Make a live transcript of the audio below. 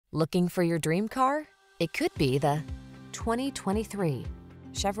Looking for your dream car? It could be the 2023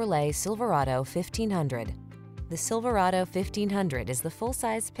 Chevrolet Silverado 1500. The Silverado 1500 is the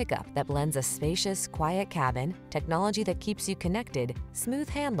full-size pickup that blends a spacious, quiet cabin, technology that keeps you connected, smooth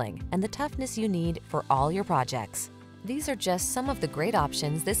handling, and the toughness you need for all your projects. These are just some of the great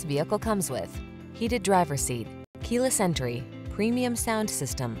options this vehicle comes with: heated driver's seat, keyless entry, premium sound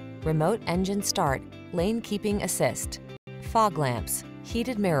system, remote engine start, lane keeping assist, fog lamps,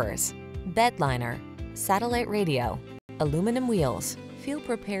 heated mirrors, bed liner, satellite radio, aluminum wheels. Feel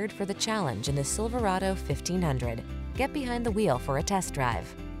prepared for the challenge in the Silverado 1500. Get behind the wheel for a test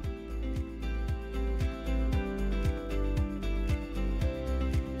drive.